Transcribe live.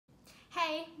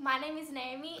Hey, my name is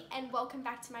Naomi and welcome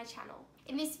back to my channel.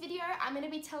 In this video, I'm going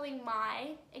to be telling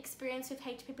my experience with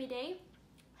HPPD,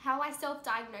 how I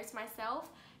self-diagnosed myself,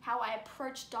 how I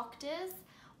approached doctors,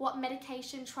 what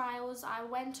medication trials I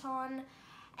went on,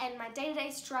 and my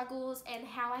day-to-day struggles and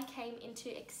how I came into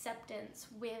acceptance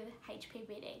with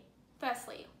HPPD.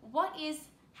 Firstly, what is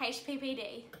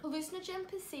HPPD? Hallucinogen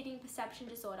Preceding Perception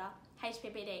Disorder,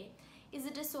 HPPD, is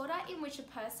a disorder in which a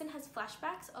person has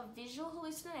flashbacks of visual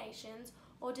hallucinations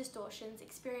or distortions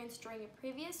experienced during a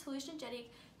previous hallucinogenic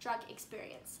drug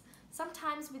experience,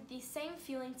 sometimes with the same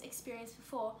feelings experienced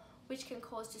before, which can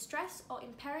cause distress or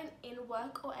impairment in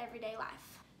work or everyday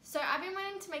life. So I've been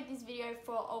wanting to make this video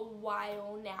for a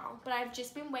while now, but I've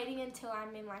just been waiting until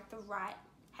I'm in like the right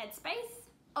headspace.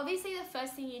 Obviously, the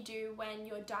first thing you do when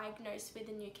you're diagnosed with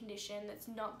a new condition that's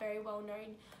not very well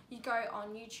known, you go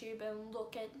on YouTube and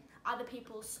look at other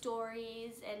people's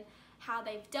stories and how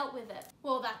they've dealt with it.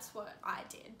 Well, that's what I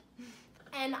did.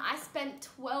 And I spent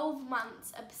 12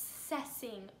 months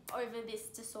obsessing over this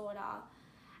disorder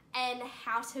and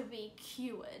how to be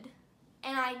cured.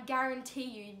 And I guarantee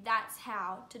you that's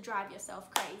how to drive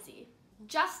yourself crazy.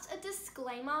 Just a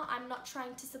disclaimer, I'm not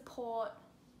trying to support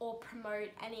or promote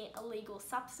any illegal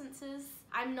substances.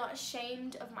 I'm not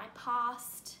ashamed of my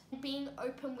past. Being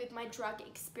open with my drug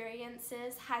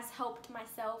experiences has helped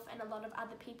myself and a lot of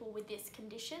other people with this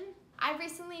condition. I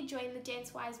recently joined the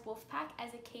DanceWise Wolfpack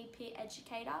as a key peer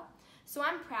educator, so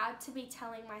I'm proud to be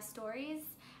telling my stories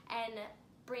and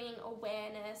bringing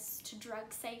awareness to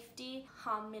drug safety,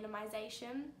 harm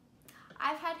minimization.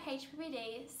 I've had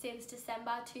HPPD since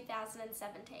December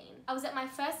 2017. I was at my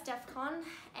first DEF CON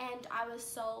and I was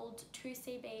sold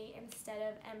 2CB instead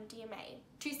of MDMA.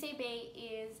 2CB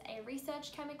is a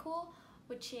research chemical,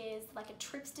 which is like a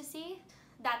trypstasy.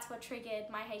 That's what triggered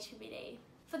my HPPD.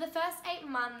 For the first 8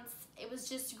 months, it was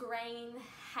just grain,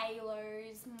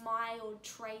 halos, mild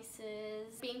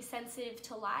traces, being sensitive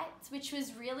to lights, which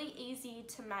was really easy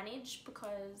to manage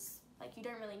because like you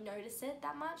don't really notice it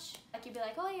that much. Like you'd be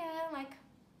like, oh yeah, like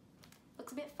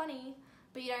looks a bit funny,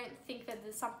 but you don't think that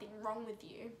there's something wrong with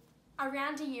you.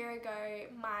 Around a year ago,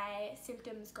 my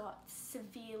symptoms got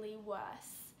severely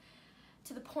worse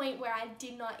to the point where I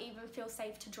did not even feel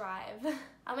safe to drive.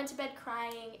 I went to bed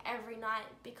crying every night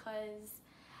because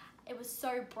it was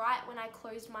so bright when I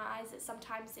closed my eyes that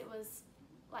sometimes it was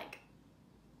like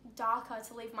darker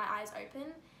to leave my eyes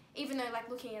open. Even though like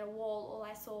looking at a wall, all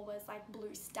I saw was like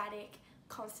blue static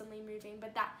constantly moving,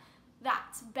 but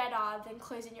that's better than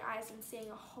closing your eyes and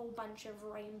seeing a whole bunch of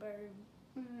rainbow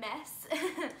mess.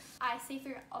 I see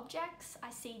through objects,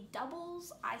 I see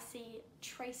doubles, I see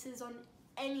traces on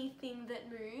anything that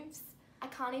moves. I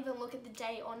can't even look at the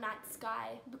day or night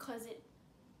sky because it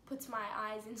puts my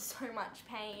eyes in so much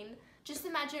pain. Just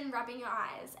imagine rubbing your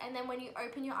eyes and then when you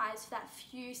open your eyes for that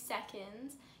few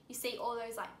seconds, you see all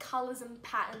those like colors and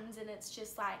patterns and it's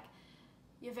just like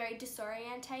you're very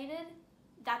disorientated.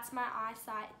 That's my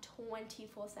eyesight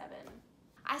 24/7.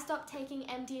 I stopped taking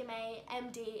MDMA,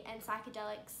 MD and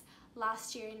psychedelics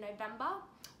last year in November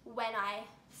when I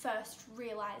first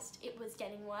realized it was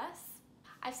getting worse.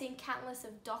 I've seen countless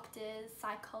of doctors,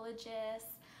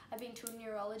 psychologists, I've been to a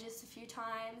neurologist a few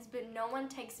times, but no one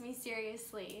takes me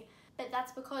seriously. But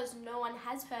that's because no one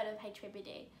has heard of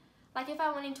HPPD. Like if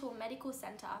I went into a medical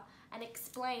center and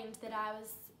explained that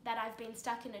I've been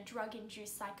stuck in a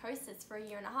drug-induced psychosis for 1.5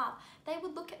 years, they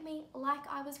would look at me like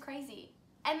I was crazy.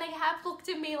 And they have looked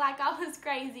at me like I was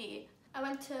crazy. I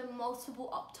went to multiple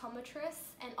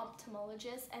optometrists and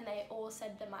ophthalmologists and they all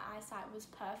said that my eyesight was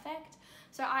perfect.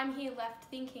 So I'm here left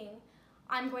thinking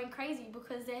I'm going crazy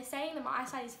because they're saying that my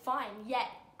eyesight is fine, yet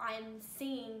I'm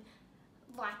seeing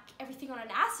like everything on an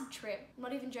acid trip. I'm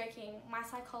not even joking, my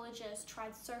psychologist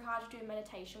tried so hard to do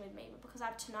meditation with me, but because I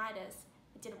have tinnitus,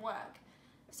 it didn't work.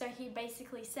 So he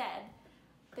basically said,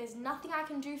 there's nothing I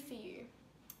can do for you.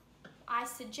 I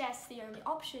suggest the only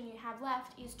option you have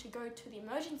left is to go to the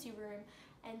emergency room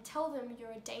and tell them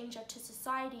you're a danger to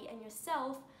society and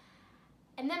yourself,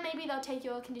 and then maybe they'll take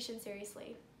your condition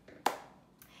seriously.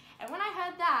 And when I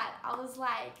heard that, I was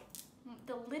like,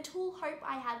 the little hope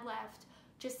I had left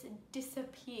just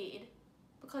disappeared,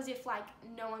 because if like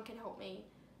no one can help me,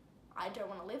 I don't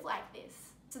want to live like this.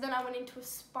 So then I went into a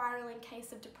spiraling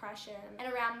case of depression,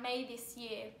 and around May this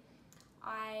year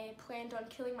I planned on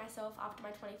killing myself after my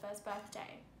 21st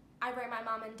birthday. I wrote my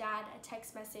mum and dad a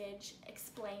text message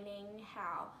explaining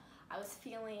how I was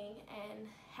feeling and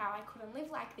how I couldn't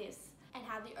live like this and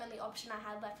how the only option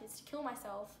I had left is to kill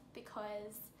myself,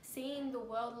 because seeing the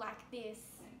world like this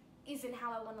isn't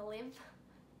how I want to live.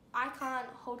 I can't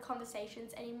hold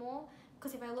conversations anymore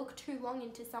because if I look too long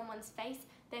into someone's face,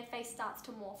 their face starts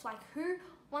to morph. Like, who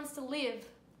wants to live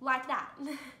like that?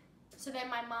 So then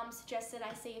my mum suggested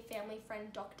I see a family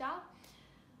friend doctor,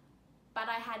 but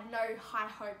I had no high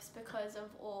hopes because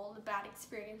of all the bad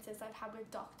experiences I've had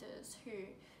with doctors who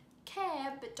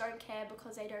care but don't care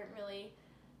because they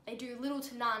do little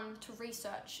to none to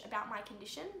research about my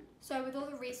condition. So with all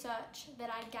the research that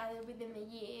I gathered within a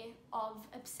year of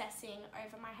obsessing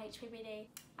over my HPPD,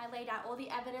 I laid out all the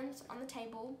evidence on the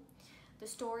table, the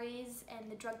stories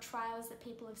and the drug trials that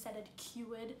people have said had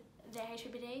cured their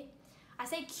HPPD. I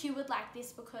say cured like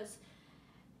this because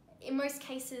in most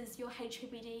cases your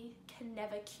HPPD can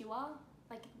never cure.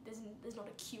 Like there's not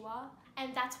a cure.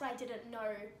 And that's what I didn't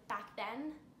know back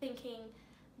then, thinking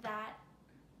that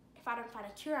if I don't find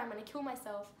a cure, I'm gonna kill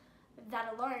myself.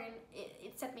 That alone,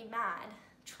 it set me mad,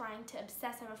 trying to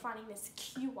obsess over finding this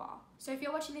cure. So if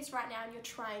you're watching this right now and you're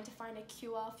trying to find a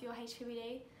cure for your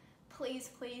HPPD,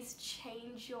 please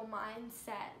change your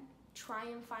mindset. Try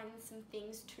and find some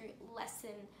things to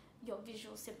lessen your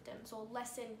visual symptoms or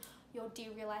lessen your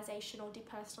derealization or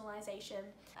depersonalization.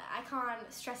 I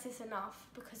can't stress this enough,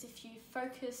 because if you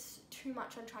focus too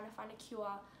much on trying to find a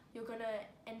cure, you're gonna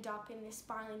end up in this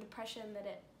spiraling depression that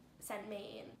it sent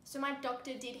me in. So my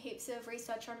doctor did heaps of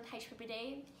research on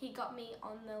HPPD. He got me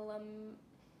on the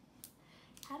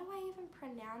how do I even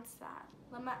pronounce that?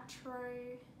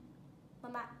 Lamotrigine?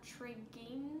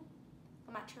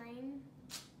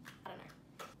 I don't know.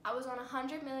 I was on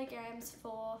 100 milligrams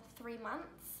for 3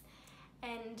 months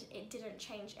and it didn't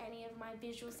change any of my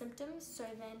visual symptoms, so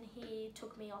then he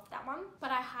took me off that one.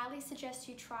 But I highly suggest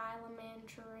you try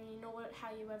lamotrigine, or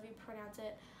however you pronounce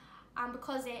it,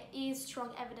 because there is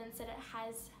strong evidence that it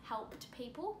has helped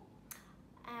people,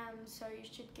 so you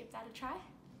should give that a try.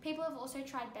 People have also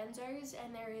tried benzos,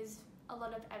 and there is a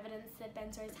lot of evidence that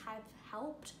benzos have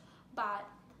helped, but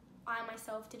I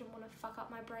myself didn't want to fuck up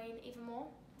my brain even more,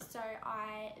 so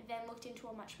I then looked into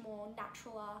a much more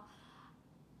natural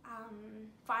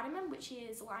vitamin, which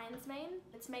is lion's mane.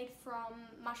 It's made from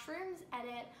mushrooms and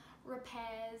it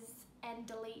repairs and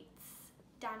deletes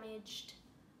damaged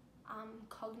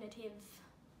cognitive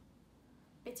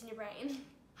bits in your brain.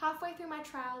 Halfway through my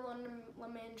trial on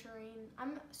lamotrigine,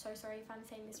 I'm so sorry if I'm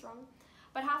saying this wrong,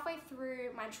 but halfway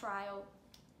through my trial,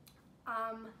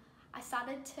 I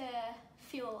started to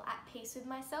feel at peace with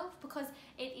myself, because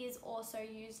it is also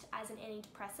used as an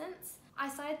antidepressant. I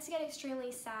started to get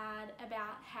extremely sad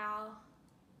about how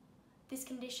this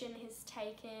condition has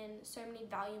taken so many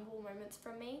valuable moments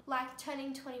from me. Like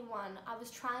turning 21, I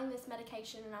was trying this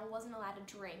medication and I wasn't allowed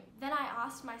to drink. Then I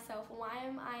asked myself, why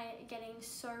am I getting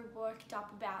so worked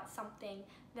up about something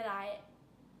that I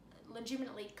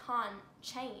legitimately can't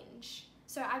change?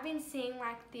 So I've been seeing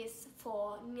like this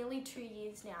for nearly 2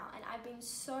 years now, and I've been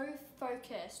so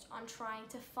focused on trying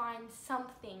to find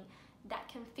something that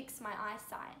can fix my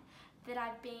eyesight that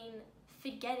I've been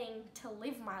forgetting to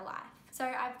live my life. So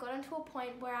I've gotten to a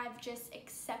point where I've just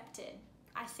accepted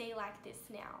I see like this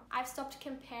now. I've stopped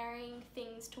comparing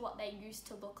things to what they used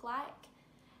to look like,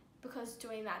 because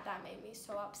doing that made me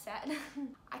so upset.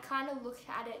 I kind of look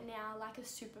at it now like a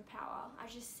superpower. I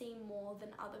just see more than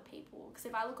other people. Because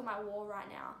if I look at my wall right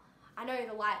now, I know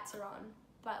the lights are on,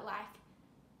 but like,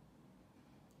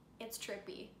 it's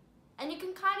trippy. And you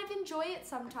can kind of enjoy it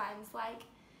sometimes, like,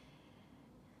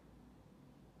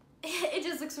 it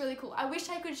just looks really cool. I wish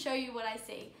I could show you what I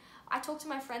see. I talk to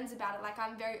my friends about it, like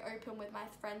I'm very open with my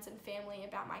friends and family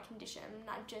about my condition. And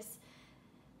I just,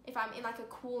 if I'm in like a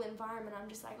cool environment, I'm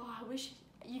just like, oh, I wish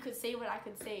you could see what I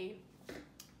could see.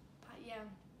 But yeah.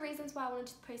 The reasons why I wanted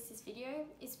to post this video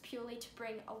is purely to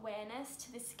bring awareness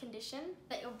to this condition,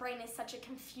 that your brain is such a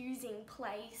confusing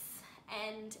place,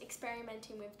 and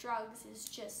experimenting with drugs is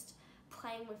just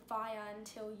playing with fire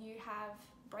until you have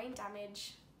brain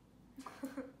damage.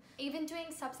 Even doing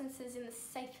substances in the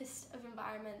safest of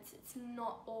environments, it's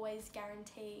not always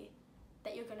guaranteed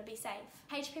that you're going to be safe.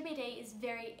 HPPD is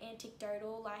very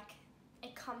anecdotal, like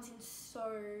it comes in so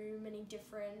many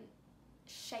different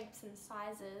shapes and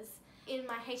sizes. In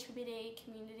my HPPD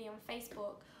community on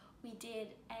Facebook, we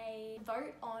did a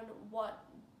vote on what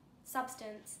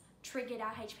substance triggered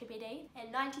our HPPD,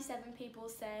 and 97 people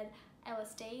said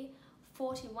LSD,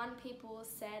 41 people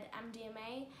said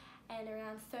MDMA, and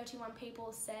around 31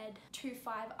 people said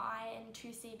 2,5-I and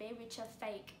 2,4-CB, which are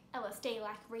fake LSD,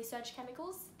 like research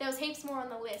chemicals. There was heaps more on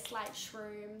the list, like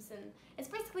shrooms, and it's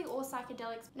basically all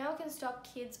psychedelics. No one can stop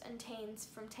kids and teens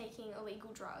from taking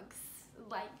illegal drugs.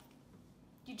 Like,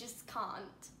 you just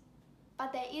can't.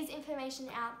 But there is information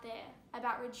out there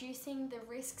about reducing the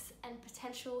risks and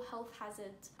potential health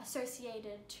hazards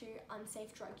associated to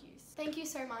unsafe drug use. Thank you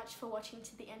so much for watching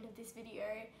to the end of this video,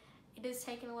 It has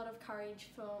taken a lot of courage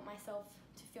for myself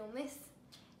to film this.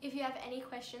 If you have any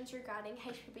questions regarding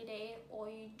HPPD or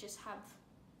you just have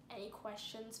any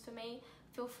questions for me,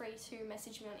 feel free to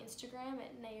message me on Instagram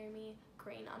at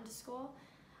NaomiGreen_.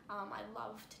 I'd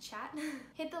love to chat.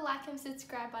 Hit the like and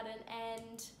subscribe button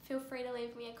and feel free to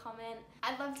leave me a comment.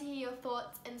 I'd love to hear your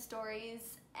thoughts and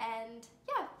stories, and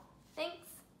yeah, thanks,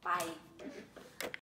 bye.